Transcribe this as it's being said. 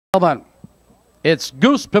Gentlemen, it's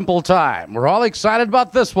Goose Pimple time. We're all excited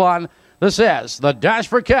about this one. This is the Dash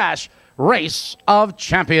for Cash Race of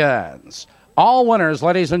Champions. All winners,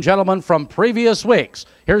 ladies and gentlemen, from previous weeks.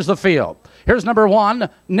 Here's the field. Here's number 1,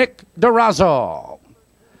 Nick Durazzo.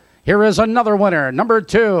 Here is another winner, number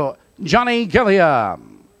 2, Johnny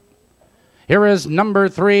Gilliam. Here is number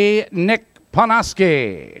 3, Nick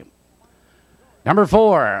Panaski. Number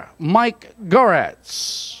 4, Mike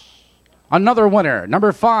Goretz. Another winner,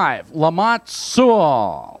 number 5, Lamont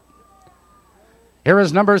Sewell. Here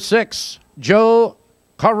is number 6, Joe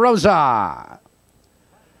Carroza.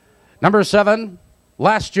 Number 7,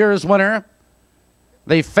 last year's winner,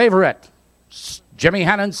 the favorite, Jimmy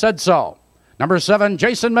Hannon said so. Number 7,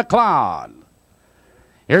 Jason McLeod.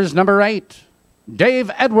 Here's number 8, Dave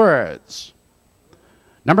Edwards.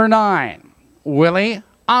 Number 9, Willie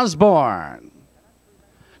Osborne.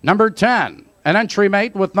 Number 10, an entry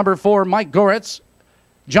mate with number 4, Mike Goretz,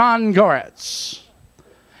 John Goretz.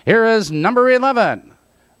 Here is number 11,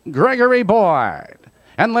 Gregory Boyd.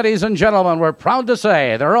 And ladies and gentlemen, we're proud to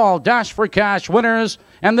say they're all Dash for Cash winners,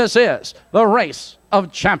 and this is the Race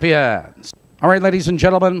of Champions. All right, ladies and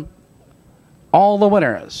gentlemen, all the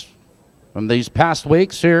winners from these past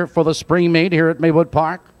weeks here for the spring meet here at Maywood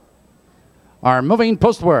Park are moving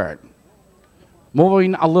postward.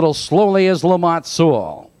 Moving a little slowly is Lamont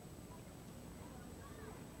Sewell.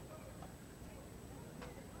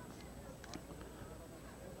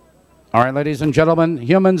 All right, ladies and gentlemen,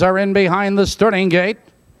 humans are in behind the starting gate,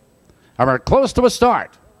 and we're close to a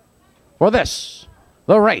start for this,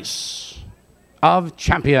 the Race of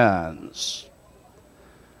Champions.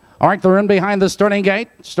 All right, they're in behind the starting gate.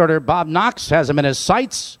 Starter Bob Knox has him in his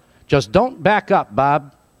sights. Just don't back up,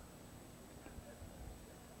 Bob.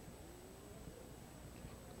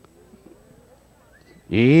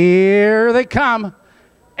 Here they come.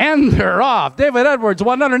 And they're off. David Edwards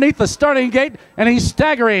won underneath the starting gate, and he's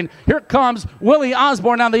staggering. Here comes Willie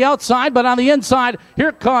Osborne on the outside, but on the inside,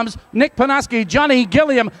 here comes Nick Panaski, Johnny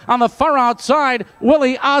Gilliam on the far outside,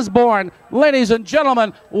 Willie Osborne. Ladies and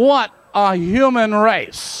gentlemen, what a human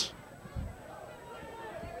race.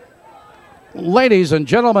 Ladies and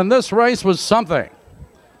gentlemen, this race was something.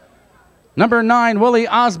 Number 9, Willie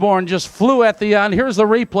Osborne just flew at the end. Here's the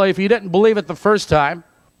replay if you didn't believe it the first time.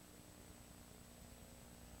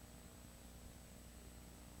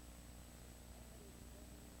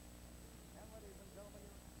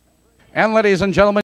 And ladies and gentlemen,